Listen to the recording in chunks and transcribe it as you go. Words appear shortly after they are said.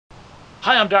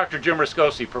Hi, I'm Dr. Jim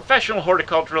Riscosi, professional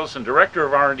horticulturalist and director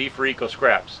of R&D for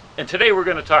Ecoscraps. And today we're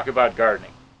going to talk about gardening.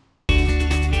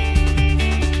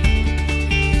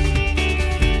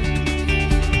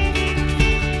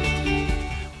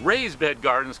 Raised bed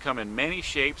gardens come in many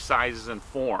shapes, sizes, and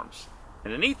forms.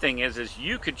 And the neat thing is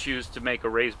you could choose to make a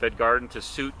raised bed garden to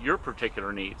suit your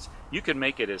particular needs. You can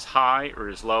make it as high or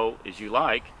as low as you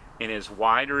like, and as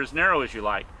wide or as narrow as you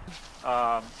like.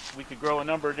 We could grow a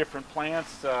number of different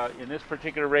plants in this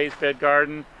particular raised bed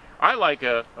garden. I like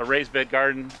a raised bed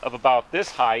garden of about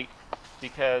this height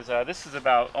because this is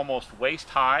about almost waist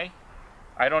high.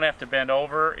 I don't have to bend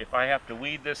over. If I have to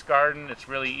weed this garden, it's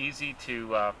really easy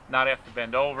to not have to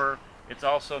bend over. It's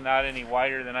also not any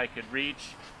wider than I could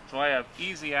reach, so I have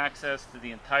easy access to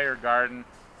the entire garden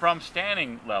from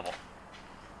standing level.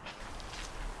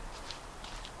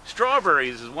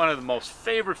 Strawberries is one of the most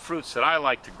favorite fruits that I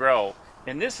like to grow,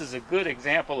 and this is a good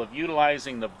example of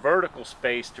utilizing the vertical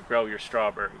space to grow your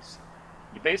strawberries.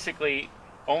 You basically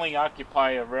only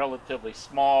occupy a relatively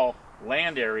small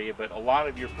land area, but a lot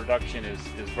of your production is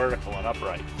vertical and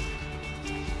upright.